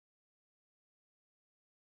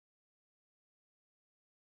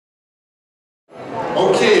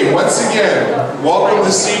Okay, once again, welcome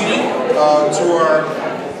this evening to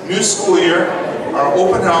our new school year, our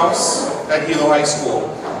open house at Hilo High School.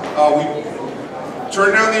 We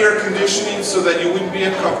turned down the air conditioning so that you wouldn't be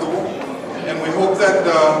uncomfortable, and we hope that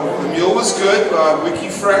the meal was good. Wiki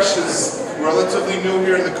Fresh is relatively new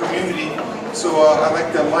here in the community, so I'd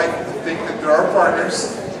like to think that there are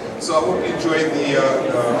partners, so I hope you enjoyed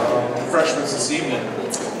the refreshments this evening.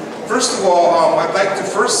 First of all, I'd like to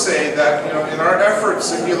first say that in our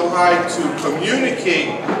efforts at Hilo High to communicate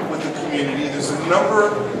with the community, there's a number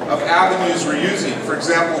of avenues we're using. For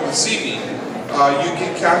example, this evening, you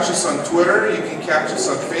can catch us on Twitter, you can catch us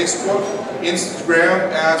on Facebook, Instagram,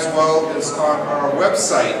 as well as on our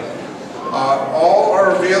website. All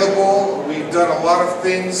are available. We've done a lot of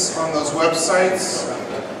things on those websites,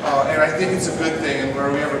 and I think it's a good thing.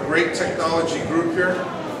 And we have a great technology group here.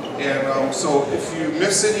 And so if you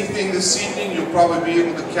miss anything this evening, you'll probably be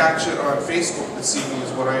able to catch it on Facebook this evening,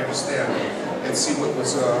 is what I understand, and see what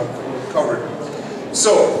was covered.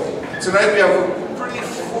 So tonight we have a pretty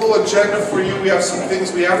full agenda for you. We have some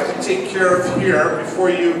things we have to take care of here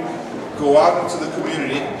before you go out into the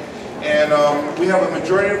community. And we have a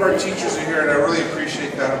majority of our teachers are here, and I really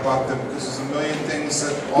appreciate that about them, because there's a million things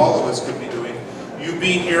that all of us could be doing. You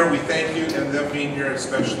being here, we thank you, and them being here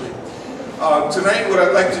especially. Tonight, what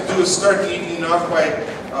I'd like to do is start the evening off by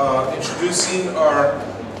introducing our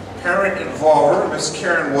parent involver, Miss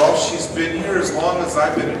Karen Welsh. She's been here as long as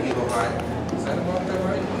I've been at Hilo High. Is that about that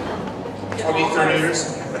right? 20, 30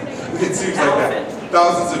 years? It seems like that.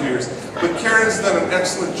 Thousands of years. But Karen's done an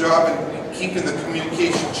excellent job in keeping the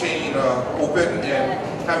communication chain open and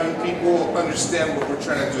having people understand what we're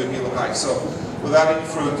trying to do at Hilo High. So, without any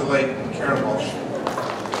further delay, Karen Welsh.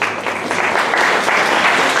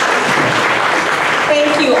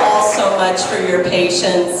 Thank you all so much for your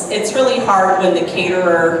patience. It's really hard when the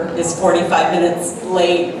caterer is 45 minutes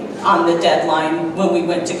late on the deadline when we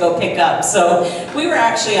went to go pick up. So we were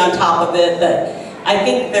actually on top of it, but I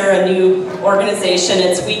think they're a new organization.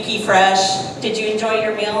 It's Wiki Fresh. Did you enjoy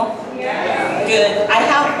your meal? Yeah. Good. I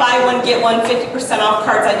have buy one, get one 50% off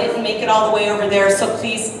cards. I didn't make it all the way over there, so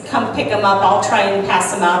please come pick them up. I'll try and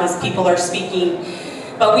pass them out as people are speaking.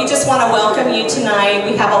 But we just want to welcome you tonight.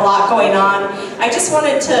 We have a lot going on. I just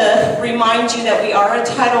wanted to remind you that we are a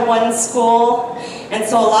Title I school, and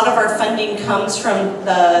so a lot of our funding comes from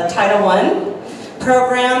the Title I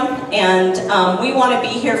program, and we want to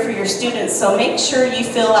be here for your students, so make sure you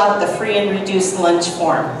fill out the free and reduced lunch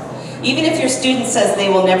form. Even if your student says they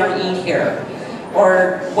will never eat here,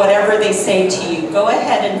 or whatever they say to you, go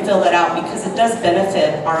ahead and fill it out, because it does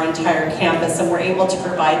benefit our entire campus, and we're able to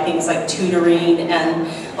provide things like tutoring and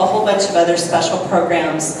a whole bunch of other special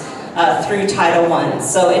programs through Title I.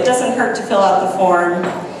 So it doesn't hurt to fill out the form,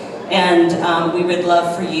 and we would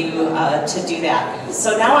love for you to do that.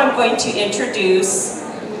 So now I'm going to introduce,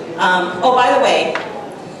 oh, by the way,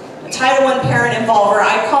 Title I parent involver.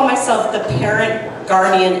 I call myself the parent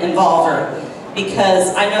guardian involver,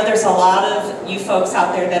 because I know there's a lot of you folks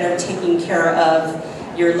out there that are taking care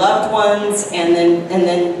of your loved ones and then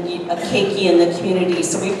a keiki in the community.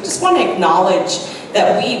 So we just want to acknowledge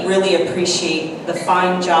that we really appreciate the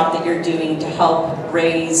fine job that you're doing to help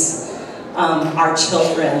raise our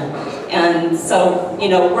children. And so,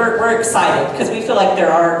 we're excited, because we feel like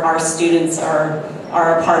our students are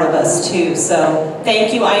a part of us too. So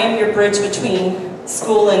thank you. I am your bridge between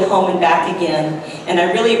school and home and back again, and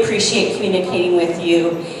I really appreciate communicating with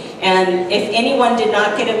you. And if anyone did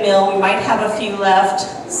not get a meal, we might have a few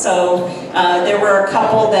left. So there were a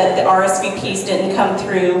couple that the RSVPs didn't come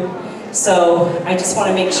through, so I just want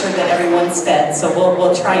to make sure that everyone's fed. So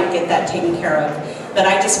we'll try and get that taken care of. But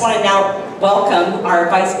I just want to now welcome our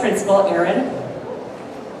Vice Principal, Erin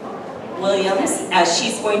Williams, as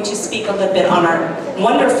she's going to speak a little bit on our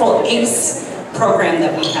wonderful ACE program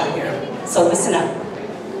that we have here. So listen up.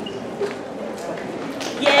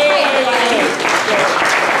 Yay!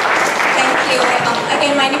 Thank you.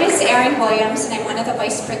 Again, my name is Erin Williams, and I'm one of the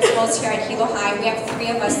vice principals here at Hilo High. We have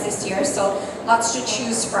 3 of us this year, so lots to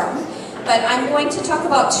choose from. But I'm going to talk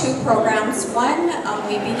about 2 programs. One,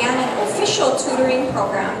 we began an official tutoring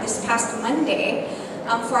program this past Monday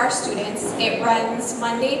for our students. It runs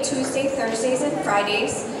Monday, Tuesday, Thursdays, and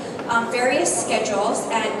Fridays. Various schedules,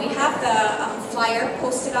 and we have the flyer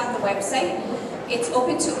posted on the website. It's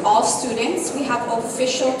open to all students. We have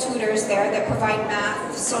official tutors there that provide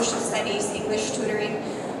math, social studies, English tutoring.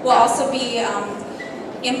 We'll also be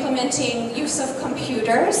implementing use of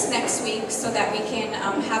computers next week, so that we can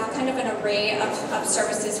have kind of an array of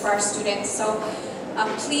services for our students. So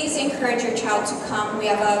please encourage your child to come. We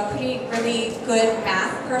have a really good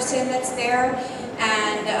math person that's there,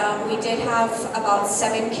 And we did have about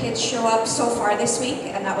 7 kids show up so far this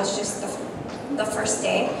week, and that was just the first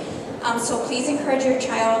day. So please encourage your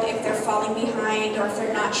child if they're falling behind or if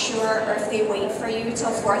they're not sure or if they wait for you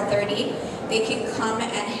till 4:30, they can come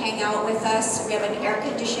and hang out with us. We have an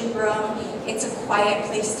air-conditioned room. It's a quiet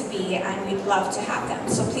place to be, and we'd love to have them.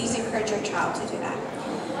 So please encourage your child to do that.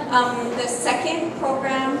 The second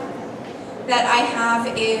program that I have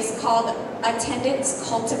is called Attendance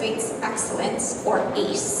Cultivates Excellence, or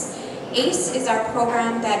ACE. ACE is our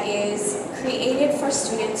program that is created for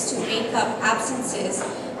students to make up absences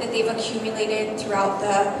that they've accumulated throughout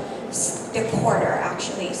the quarter,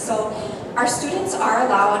 actually. So our students are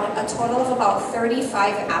allowed a total of about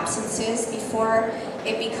 35 absences before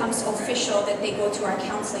it becomes official that they go to our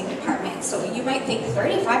counseling department. So you might think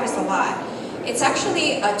 35 is a lot. It's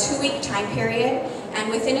actually a 2-week time period, and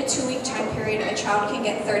within a 2-week time period, a child can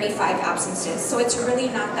get 35 absences. So it's really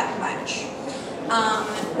not that much.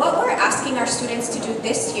 What we're asking our students to do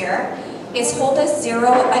this year is hold a 0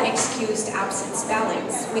 unexcused absence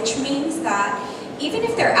balance, which means that even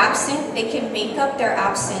if they're absent, they can make up their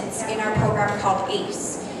absence in our program called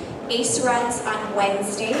ACE. ACE runs on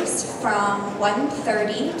Wednesdays from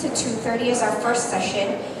 1:30 to 2:30 is our first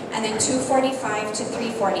session, and then 2:45 to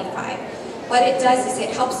 3:45. What it does is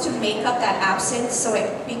it helps to make up that absence so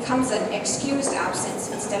it becomes an excused absence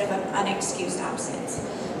instead of an unexcused absence.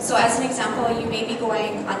 So as an example, you may be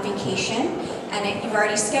going on vacation and you've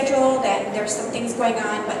already scheduled and there's some things going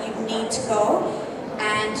on, but you need to go,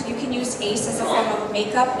 and you can use ACE as a form of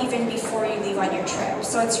makeup even before you leave on your trip.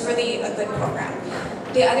 So it's really a good program.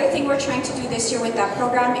 The other thing we're trying to do this year with that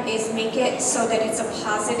program is make it so that it's a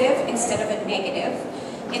positive instead of a negative.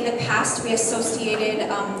 In the past, we associated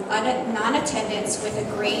non-attendance with a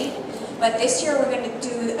grade, but this year we're going to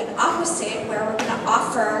do an opposite, where we're going to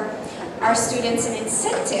offer our students an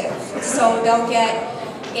incentive. So they'll get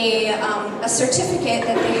a certificate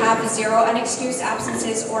that they have 0 unexcused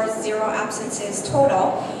absences or 0 absences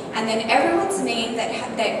total, and then everyone's name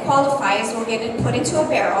that qualifies will get put into a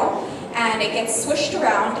barrel, and it gets swished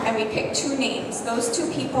around, and we pick 2 names. Those 2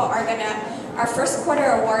 people are gonna, our first quarter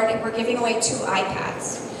award, we're giving away 2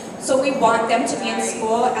 iPads. So we want them to be in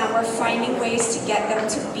school, and we're finding ways to get them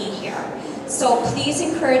to be here. So please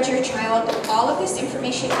encourage your child. All of this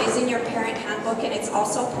information is in your parent handbook, and it's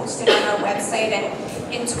also posted on our website and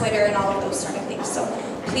in Twitter and all of those sort of things. So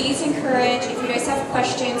please encourage. If you guys have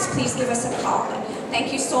questions, please give us a call.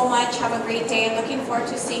 Thank you so much. Have a great day, and looking forward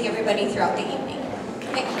to seeing everybody throughout the evening.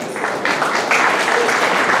 Thank you.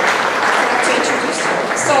 To introduce her.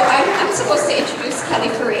 So I'm supposed to introduce Kelly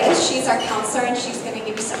Perez. She's our counselor, and she's going to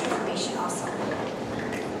give you some information also.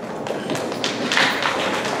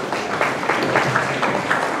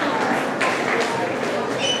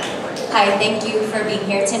 Hi, thank you for being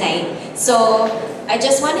here tonight. So I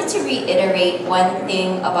just wanted to reiterate one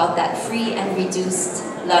thing about that free and reduced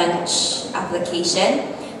lunch application.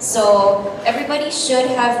 So everybody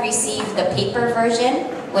should have received the paper version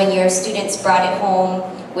when your students brought it home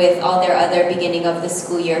with all their other beginning of the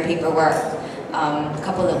school year paperwork a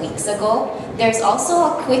couple of weeks ago. There's also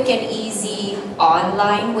a quick and easy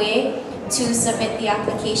online way to submit the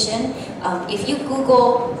application. If you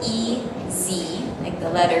Google EZ, like the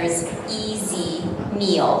letters EZ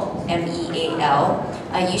meal, MEAL,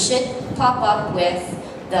 you should pop up with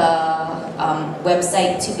the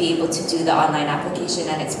website to be able to do the online application,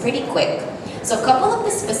 and it's pretty quick. So a couple of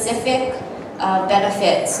the specific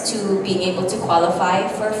benefits to being able to qualify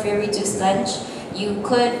for a free reduced lunch, you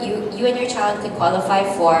and your child could qualify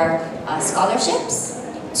for scholarships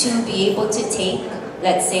to be able to take,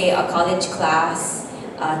 let's say, a college class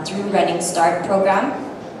through Running Start program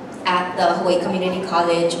at the Hawaii Community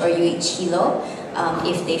College or UH Hilo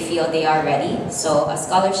if they feel they are ready. So a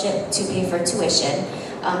scholarship to pay for tuition.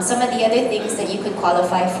 Some of the other things that you could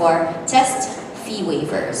qualify for: test fee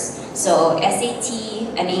waivers. So SAT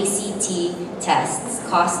and ACT tests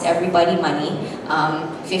cost everybody money,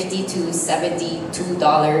 $50 to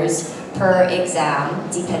 $72 per exam,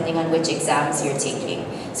 depending on which exams you're taking.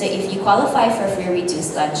 So if you qualify for free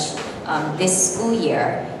reduced lunch this school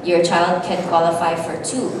year, your child can qualify for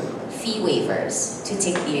 2 fee waivers to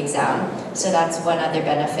take the exam. So that's one other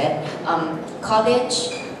benefit.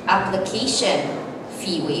 College application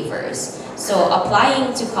fee waivers. So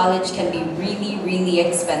applying to college can be really, really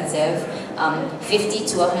expensive, $50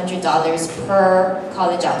 to $100 per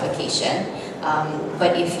college application.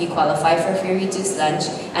 But if you qualify for free reduced lunch,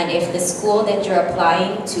 and if the school that you're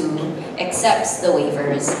applying to accepts the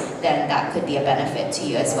waivers, then that could be a benefit to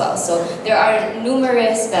you as well. So there are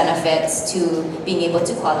numerous benefits to being able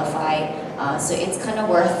to qualify. So it's kind of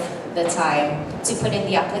worth the time to put in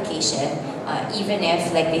the application, even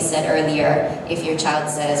if, like they said earlier, if your child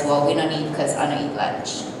says, well, we don't need because I don't eat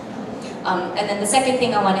lunch. And then the second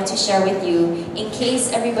thing I wanted to share with you, in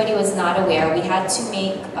case everybody was not aware, we had to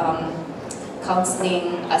make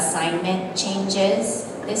counseling assignment changes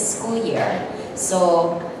this school year.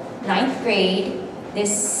 So 9th grade,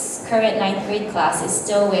 this current 9th grade class is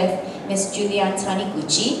still with Miss Julian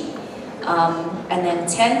Taniguchi. And then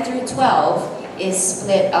 10 through 12 is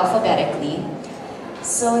split alphabetically.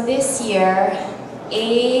 So this year,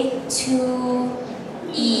 A to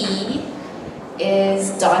E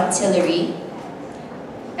is Don Tillery.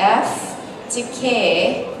 F to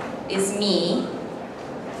K is me.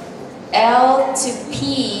 L to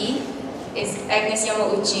P is Agnes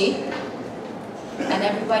Yamauchi. And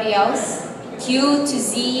everybody else. Q to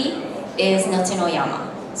Z is Milton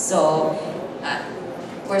Oyama. So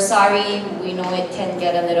we're sorry, we know it can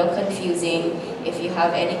get a little confusing. If you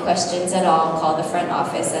have any questions at all, call the front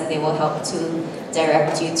office and they will help to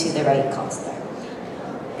direct you to the right counselor.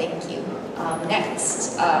 Thank you.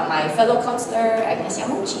 Next, my fellow counselor, Agnes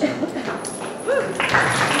Yamauchi.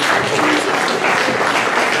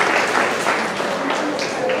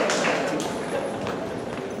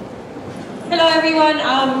 Hello everyone.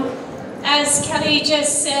 As Kelly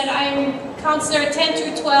just said, I'm counselor 10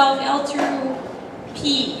 through 12, L through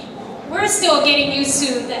P. We're still getting used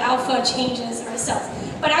to the alpha changes ourselves.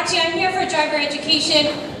 But actually I'm here for driver education.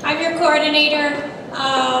 I'm your coordinator.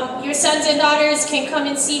 Your sons and daughters can come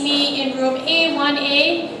and see me in room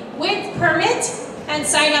A1A with permit and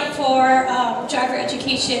sign up for driver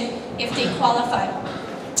education if they qualify.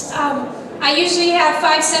 I usually have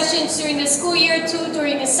 5 sessions during the school year, 2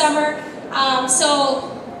 during the summer. So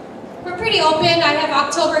we're pretty open. I have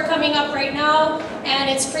October coming up right now, and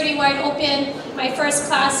it's pretty wide open. My first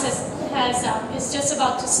class is just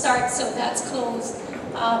about to start, so that's closed.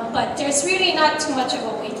 But there's really not too much of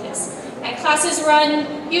a wait list. And classes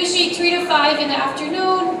run usually 3 to 5 in the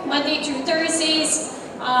afternoon, Monday through Thursdays,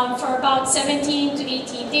 for about 17 to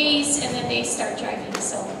 18 days, and then they start driving.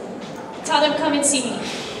 So tell them come and see me.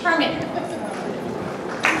 Permit.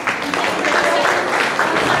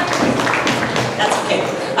 That's okay.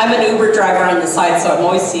 I'm an Uber driver on the side, so I'm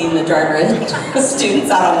always seeing the driver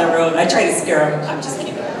students out on the road. I try to scare them. I'm just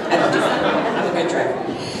kidding. I don't do that. I'm a good driver.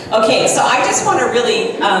 Okay, so I just want to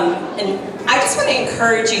really, I just want to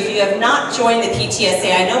encourage you, if you have not joined the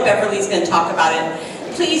PTSA, I know Beverly's going to talk about it,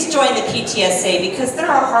 please join the PTSA because they're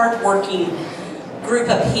a hard-working group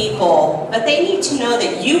of people, but they need to know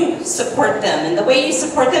that you support them, and the way you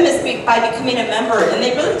support them is by becoming a member, and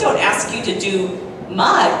they really don't ask you to do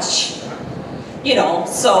much. You know,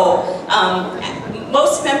 so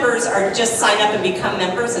most members are just sign up and become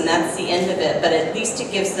members and that's the end of it, but at least it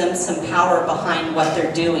gives them some power behind what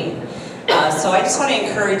they're doing. So I just want to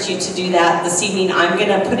encourage you to do that this evening. I'm going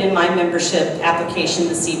to put in my membership application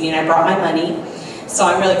this evening. I brought my money, so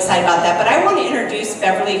I'm really excited about that. But I want to introduce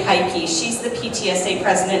Beverly Heike. She's the PTSA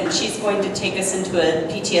president, and she's going to take us into a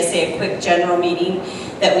PTSA, a quick general meeting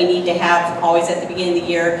that we need to have always at the beginning of the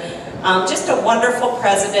year. Just a wonderful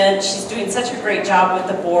president. She's doing such a great job with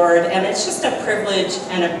the board, and it's just a privilege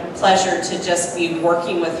and a pleasure to just be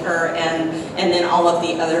working with her and then all of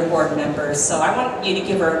the other board members. So I want you to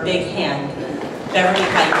give her a big hand. Beverly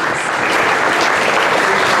Heike.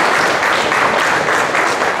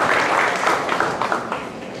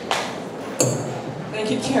 Thank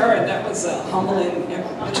you, Karen. That was a humbling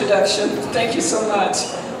introduction. Thank you so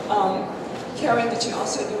much. Karen, did you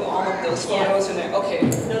also do all of those photos? Yeah. Okay.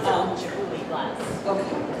 Okay,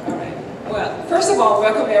 all right. Well, first of all,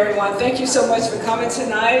 welcome everyone. Thank you so much for coming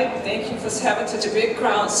tonight. Thank you for having such a big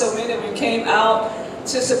crowd. So many of you came out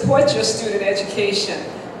to support your student education.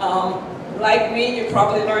 Like me, you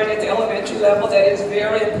probably learned at the elementary level that it's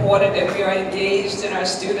very important that we are engaged in our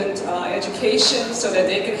student education so that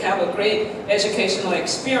they can have a great educational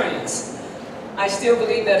experience. I still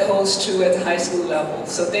believe that holds true at the high school level.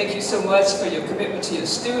 So thank you so much for your commitment to your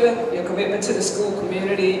student, your commitment to the school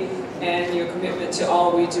community, and your commitment to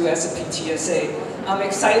all we do as a PTSA. I'm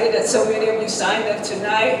excited that so many of you signed up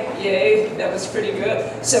tonight. Yay, that was pretty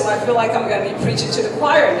good. So I feel like I'm going to be preaching to the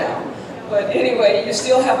choir now. But anyway, you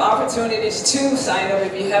still have opportunities to sign up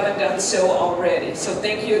if you haven't done so already. So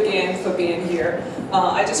thank you again for being here.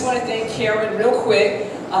 I just want to thank Karen real quick.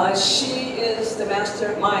 She is the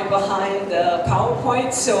mastermind behind the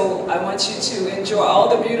PowerPoint, so I want you to enjoy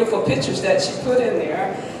all the beautiful pictures that she put in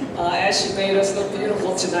there as she made us look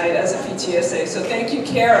beautiful tonight as a PTSA. So thank you,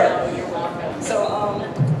 Karen. You're welcome. So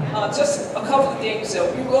just a couple of things.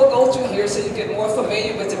 We will go through here so you get more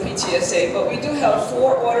familiar with the PTSA, but we do have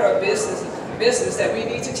 4 order of business that we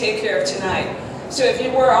need to take care of tonight. So if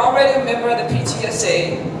you were already a member of the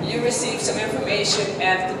PTSA, you received some information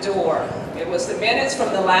at the door. It was the minutes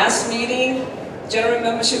from the last meeting, general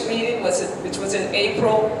membership meeting, which was in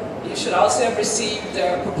April. You should also have received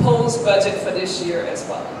the proposed budget for this year as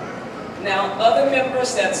well. Now, other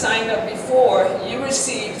members that signed up before, you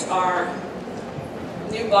received our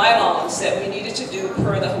new bylaws that we needed to do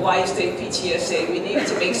per the Hawaii State PTSA. We needed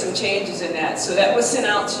to make some changes in that. So that was sent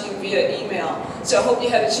out to you via email. So I hope you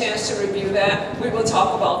had a chance to review that. We will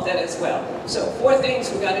talk about that as well. So 4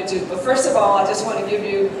 things we're going to do. But first of all, I just want to give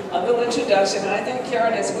you a little introduction. And I think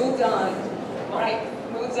Karen has moved on, right?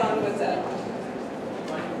 Moved on with that.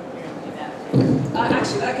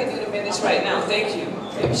 Actually, I can do the minutes right now. Thank you.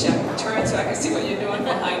 Maybe she can turn so I can see what you're doing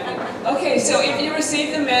behind me. Okay, so if you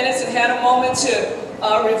received the minutes and had a moment to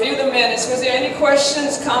review the minutes, was there any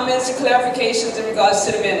questions, comments, or clarifications in regards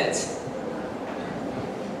to the minutes?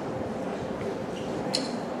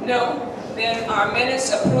 No? Then our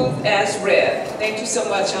minutes approved as read. Thank you so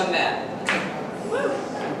much on that.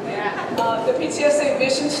 The PTSA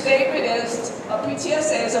mission statement is,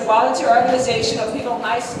 PTSA is a volunteer organization of Hilo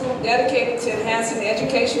High School dedicated to enhancing the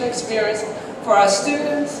educational experience for our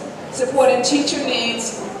students, supporting teacher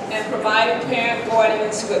needs, and providing parent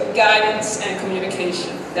guardians with guidance and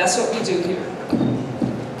communication. That's what we do here.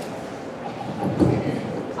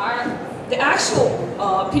 The actual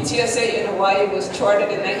PTSA in Hawaii was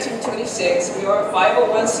chartered in 1926. We are a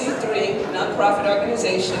 501c3 nonprofit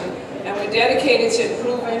organization, and we're dedicated to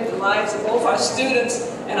improving the lives of both our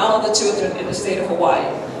students and all the children in the state of Hawaii.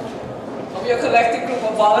 We are a collective group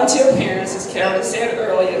of volunteer parents, as Karen said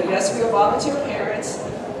earlier. Yes, we are volunteer parents,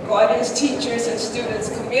 guardians, teachers, and students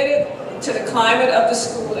committed to the climate of the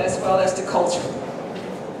school as well as the culture.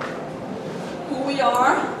 Who we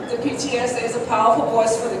are, the PTSA is a powerful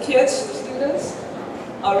voice for the kids, the students,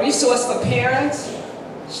 a resource for parents,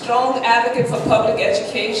 strong advocate for public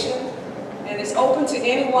education, and is open to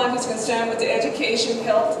anyone who's concerned with the education,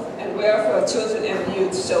 health, and welfare of children and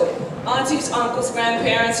youth. So aunties, uncles,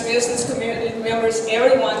 grandparents, business community members,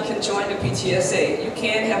 everyone can join the PTSA. You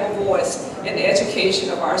can have a voice in the education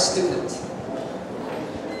of our students.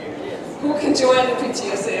 Who can join the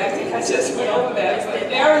PTSA? I think I just went over that,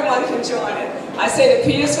 but everyone can join it. I say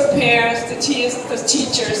the P is for parents, the T is for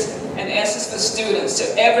teachers, and S is for students,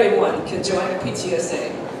 so everyone can join the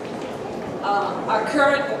PTSA. Our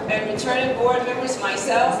current and returning board members,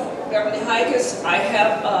 myself, Beverly Hikus, I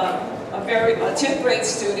have a 10th grade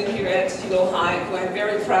student here at Hilo High who I'm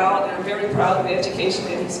very proud, and I'm very proud of the education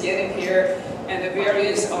that he's getting here and the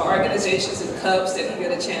various organizations and clubs that he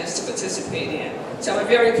got a chance to participate in. So I'm a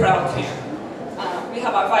very proud parent. We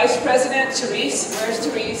have our Vice President, Therese. Where's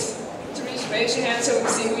Therese? Therese, raise your hand so we can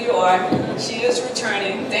see who you are. She is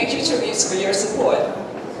returning. Thank you, Therese, for your support.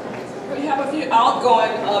 We have a few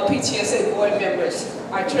outgoing PTSA board members.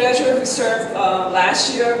 Our treasurer who served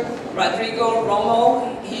last year, Rodrigo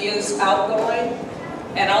Romo, he is outgoing.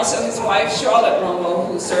 And also his wife, Charlotte Romo,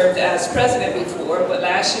 who served as president before, but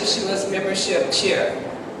last year she was membership chair.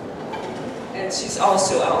 And she's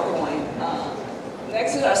also outgoing.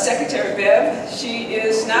 Next is our secretary, Bev. She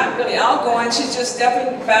is not really outgoing, she's just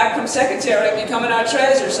stepping back from secretary and becoming our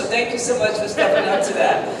treasurer, so thank you so much for stepping up to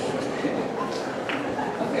that.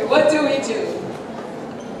 Okay, what do?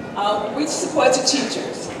 We support the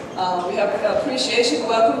teachers. We have an appreciation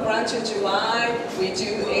welcome brunch in July. We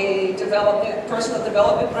do a personal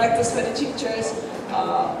development breakfast for the teachers.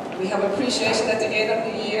 We have appreciation at the end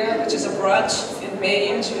of the year, which is a brunch in May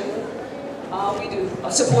and June. We do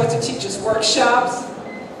support the teachers workshops.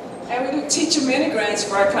 And we do teacher mini grants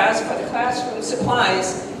for the classroom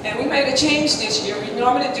supplies. And we made a change this year. We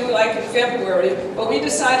normally do like in February, but we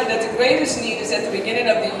decided that the greatest need is at the beginning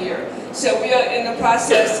of the year. So we are in the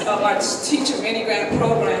process of our teacher mini grant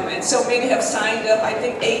program, and so many have signed up. I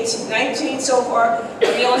think 19 so far,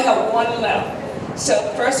 and we only have 1 left. So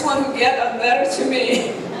the first one who get a letter to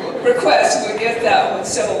me request will get that one.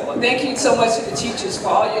 So thank you so much to the teachers for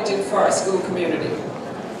all you do for our school community.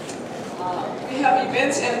 We have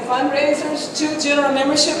events and fundraisers, 2 general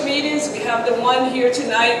membership meetings. We have the one here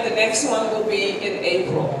tonight. The next one will be in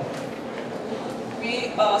April.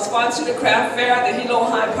 We sponsor the craft fair, the Hilo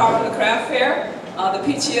High Popular Craft Fair. The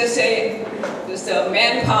PTSA is the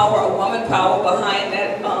manpower or woman power behind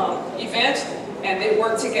that event, and they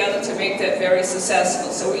work together to make that very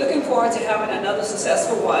successful. So we're looking forward to having another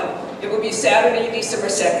successful one. It will be Saturday, December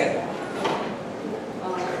 2nd.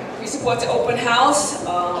 We support the open house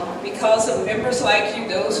because of members like you,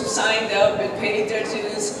 those who signed up and paid their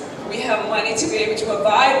dues. We have money to be able to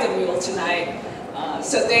provide the meal tonight.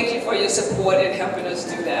 So thank you for your support in helping us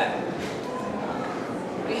do that.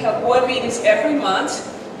 We have board meetings every month.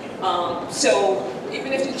 So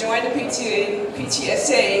even if you join the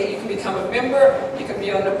PTSA, you can become a member, you can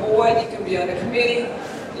be on the board, you can be on the committee.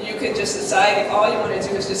 You can just decide if all you want to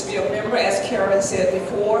do is just be a member, as Karen said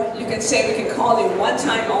before. You can say we can call you one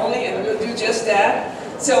time only, and we'll do just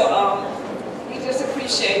that. So we just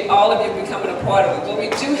appreciate all of you becoming a part of it. But we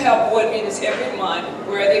do have board meetings every month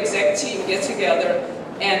where the exec team get together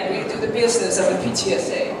and we do the business of the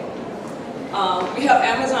PTSA. We have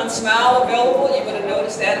Amazon Smile available. You would have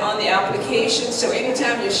noticed that on the application. So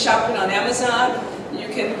anytime you're shopping on Amazon, you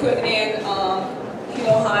can put in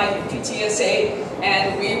Hilo High PTSA,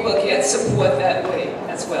 and we will get support that way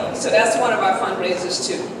as well. So that's one of our fundraisers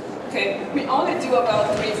too. Okay, we only do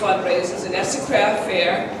about 3 fundraisers, and that's the craft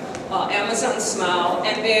fair, Amazon Smile,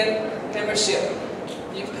 and then membership.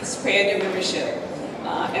 You can expand your membership.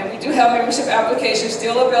 And we do have membership applications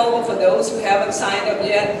still available for those who haven't signed up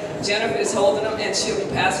yet. Jennifer is holding them, and she'll be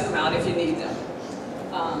passing them out if you need them.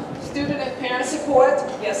 Student and parent support.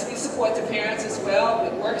 Yes, we support the parents as well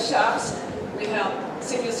with workshops. We have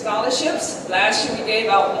senior scholarships. Last year we gave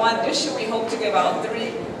out 1. This year we hope to give out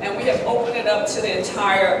 3. And we have opened it up to the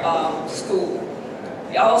entire school.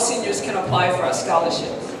 All seniors can apply for our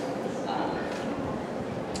scholarships.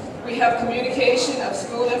 We have communication of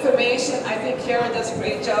school information. I think Karen does a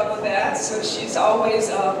great job of that. So she's always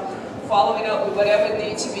following up with whatever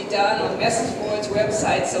needs to be done on message boards,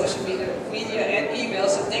 websites, social media, and email.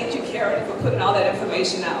 So thank you, Karen, for putting all that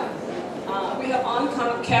information out. We have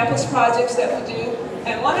on-campus projects that we do.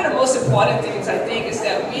 And one of the most important things, I think, is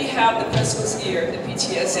that we have the principal's ear, the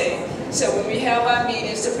PTSA. So when we have our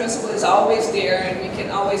meetings, the principal is always there, and we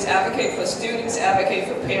can always advocate for students, advocate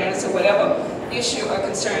for parents, or whatever issue or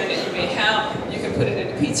concern that you may have. You can put it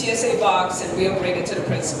in the PTSA box, and we'll bring it to the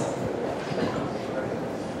principal.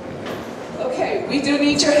 Okay, we do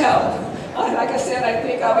need your help. Like I said, I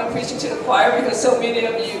think I'll be preaching to the choir because so many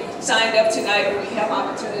of you signed up tonight, and we have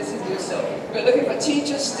opportunities to do so. We're looking for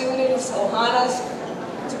teachers, students, Ohanas,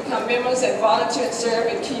 to become members and volunteer and serve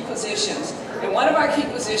in key positions. And one of our key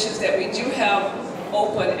positions that we do have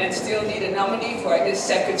open and still need a nominee for is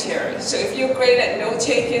secretary. So if you're great at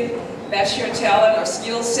note-taking, that's your talent or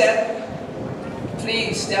skill set,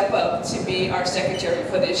 please step up to be our secretary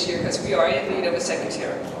for this year because we are in need of a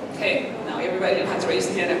secretary. Okay, now everybody didn't have to raise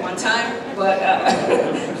their hand at one time, but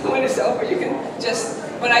when it's over, you can just,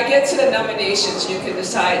 when I get to the nominations, you can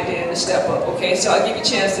decide then to step up, okay? So I'll give you a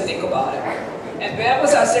chance to think about it. And Bev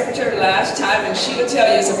was our secretary last time, and she'll tell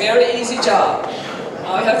you it's a very easy job.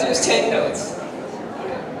 All you have to do is take notes.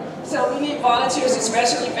 So we need volunteers in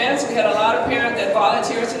special events. We had a lot of parents that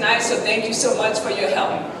volunteered tonight, so thank you so much for your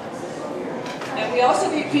help. And we also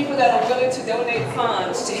need people that are willing to donate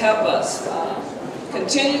funds to help us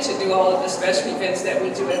continue to do all of the special events that we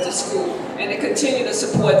do at the school and to continue the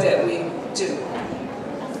support that we do.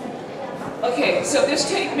 Okay, so this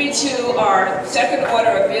takes me to our second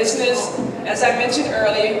order of business. As I mentioned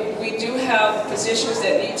earlier, we do have positions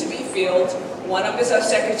that need to be filled. One of them is our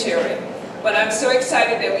secretary. But I'm so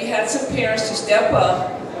excited that we had some parents to step up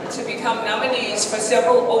to become nominees for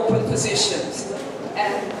several open positions.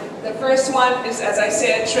 And the first one is, as I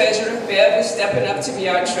said, treasurer. Bev is stepping up to be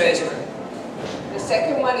our treasurer. The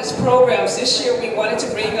second one is programs. This year we wanted to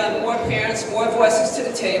bring on more parents, more voices to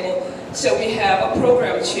the table. So we have a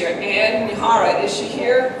program chair. Ann Mihara, is she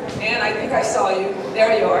here? Ann, I think I saw you.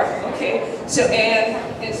 There you are. Okay. So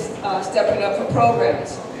Ann is stepping up for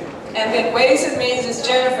programs. And then Ways and Means is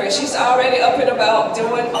Jennifer. She's already up and about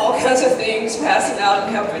doing all kinds of things, passing out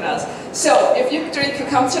and helping us. So if you three could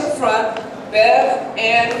come to the front, Bev,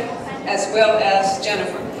 Ann, as well as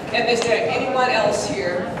Jennifer. And is there anyone else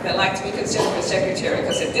here that'd like to be considered the secretary?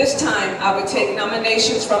 Because at this time, I would take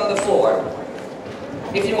nominations from the floor.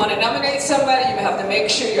 If you want to nominate somebody, you have to make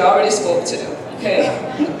sure you already spoke to them, okay?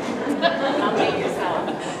 Nominate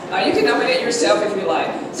yourself. You can nominate yourself if you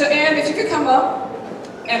like. So Ann, if you could come up.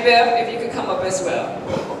 And Bev, if you could come up as well.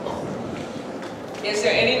 Is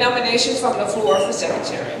there any nominations from the floor for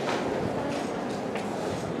secretary?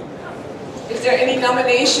 Is there any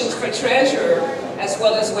nominations for treasurer as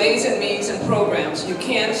well as Ways and Means and programs? You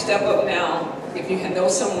can step up now if you know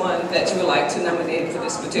someone that you would like to nominate for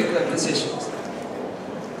this particular position.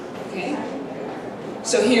 Okay?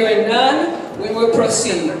 So hearing none, we will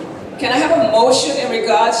proceed. Can I have a motion in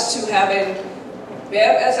regards to having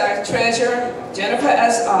Bev as our treasurer, Jennifer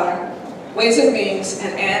as our Ways and Means,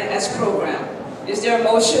 and Ann as program? Is there a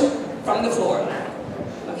motion from the floor?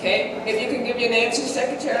 Okay, if you can give your name to the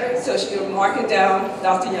secretary so she will mark it down,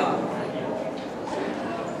 Dr. Young.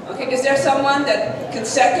 Okay, is there someone that can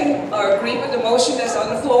second or agree with the motion that's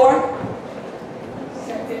on the floor?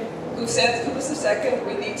 Second. Who's the second?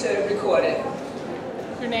 We need to record it.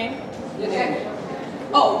 Your name? Your name?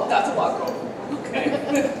 Oh, Dr. Wacko. Okay.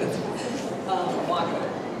 Wacko.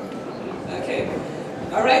 Okay.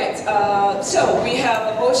 All right. So we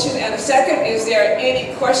have a motion and a second. Is there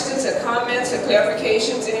any questions or comments or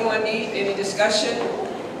clarifications anyone need? Any discussion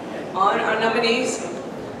on our nominees?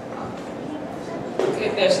 Okay,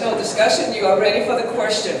 if there's no discussion, you are ready for the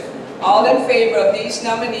question. All in favor of these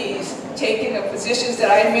nominees taking the positions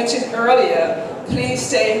that I mentioned earlier, please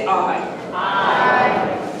say aye. Aye.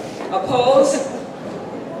 Opposed?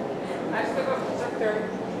 I still got secretary.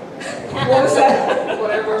 What was that?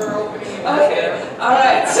 Whatever opening. Okay. All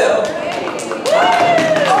right. So,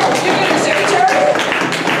 oh, you're getting a secretary?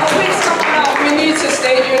 Oh, please come on out. We need to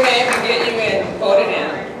state your name and get you in, voted in.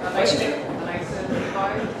 What's your name?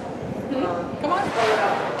 Come on.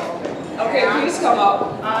 Okay, please come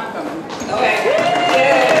up. I'm coming. Okay.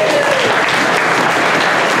 Yay.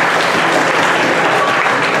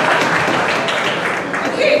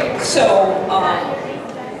 Okay, so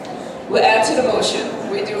we'll add to the motion.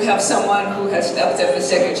 We do have someone who has stepped up as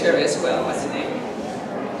secretary as well. What's his name?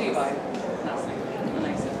 Levi.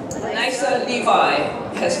 Nisa Levi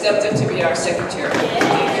has stepped up to be our secretary.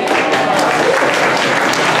 Thank you.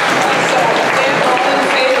 So, again, all in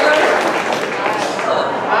favor?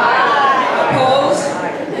 Opposed?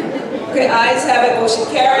 Okay, ayes have it, motion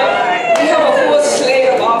carried. We have a full slate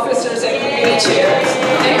of officers and committee chairs.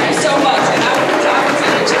 Thank you so much, and I will be talking to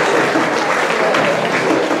each of you.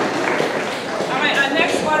 All right, our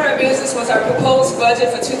next order of business was our proposed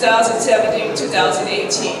budget for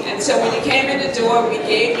 2017-2018. And so when you came in the door, we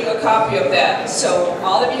gave you a copy of that. So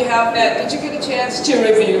all of you have that. Did you get a chance to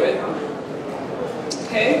review it?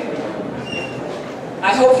 Okay?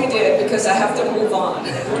 I hope you did, because I have to move on.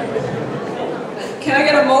 Can I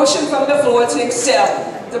get a motion from the floor to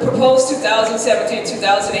accept the proposed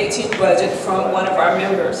 2017-2018 budget from one of our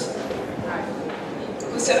members?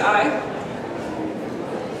 Who said aye?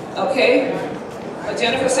 Okay.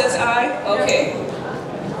 Jennifer says aye? Okay.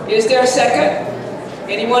 Is there a second?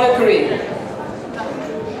 Anyone agree?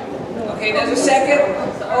 Okay, there's a second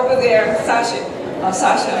over there. Sasha.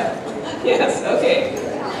 Sasha. Yes, okay.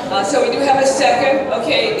 So we do have a second.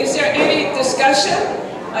 Okay, is there any discussion?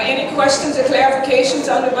 Any questions or clarifications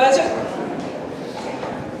on the budget?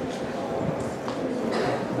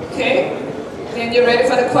 Okay, then you're ready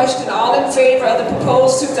for the question. All in favor of the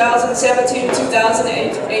proposed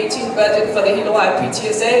 2017-2018 budget for the Hilo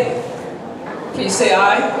PTSA? Please say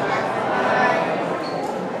aye.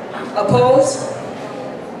 Opposed?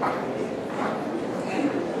 Okay.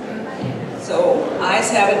 So, ayes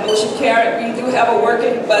have it, motion carried. We do have a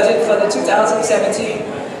working budget for the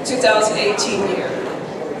 2017-2018 year.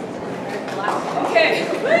 Okay,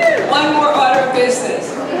 one more order of business.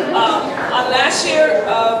 Last year,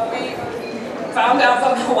 we found out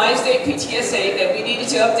from Hawaii State PTSA that we needed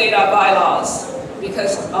to update our bylaws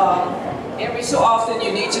because every so often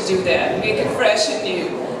you need to do that, make it fresh and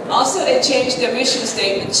new. Also, they changed their mission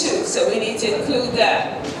statement too, so we need to include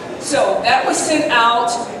that. So that was sent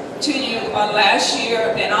out to you last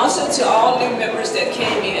year and also to all new members that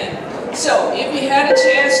came in. So if you had a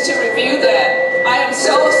chance to review that, I am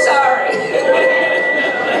so sorry.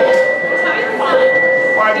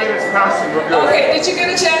 5 minutes passing, we're good. Okay, did you get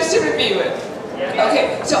a chance to review it?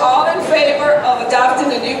 Okay, so all in favor of adopting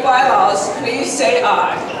the new bylaws, please say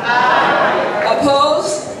aye. Aye.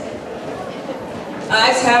 Opposed?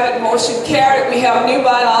 Ayes have it, motion carried. We have new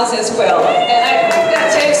bylaws as well. And I think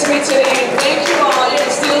that takes me to the end. Thank you all. You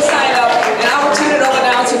can still sign up. And I will turn it over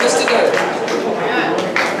now to Mr. Good.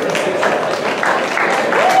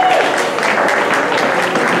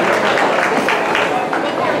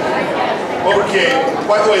 Okay,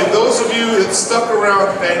 by the way, those of you that stuck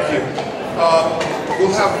around, thank you.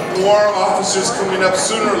 We'll have more officers coming up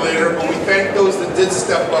sooner or later, but we thank those that did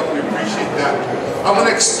step up. We appreciate that. I'm going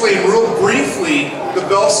to explain real briefly the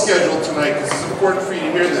bell schedule tonight because it's important for you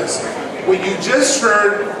to hear this. What you just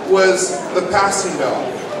heard was the passing bell.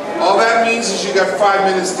 All that means is you got 5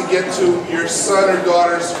 minutes to get to your son or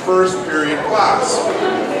daughter's first period class.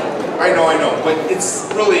 I know, but it's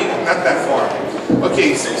really not that far.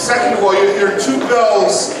 Okay, so second of all, you hear 2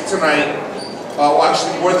 bells tonight. Well,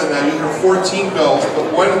 actually more than that, you hear 14 bells, but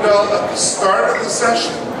 1 bell at the start of the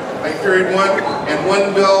session, like period 1, and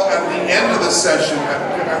 1 bell at the end of the session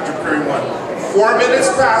after period 1. 4 minutes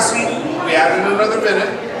passing, we added another minute,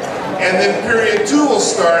 and then period 2 will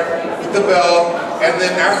start with the bell, and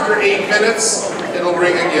then after 8 minutes, it'll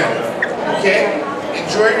ring again. Okay?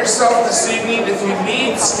 Enjoy yourself this evening. If you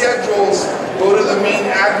need schedules, go to the main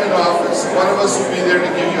admin office. One of us will be there to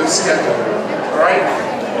give you a schedule. All right?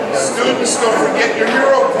 Students, don't forget your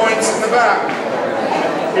hero points in the back.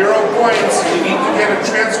 0 points, you need to get a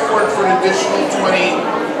transport for an additional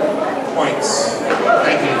 20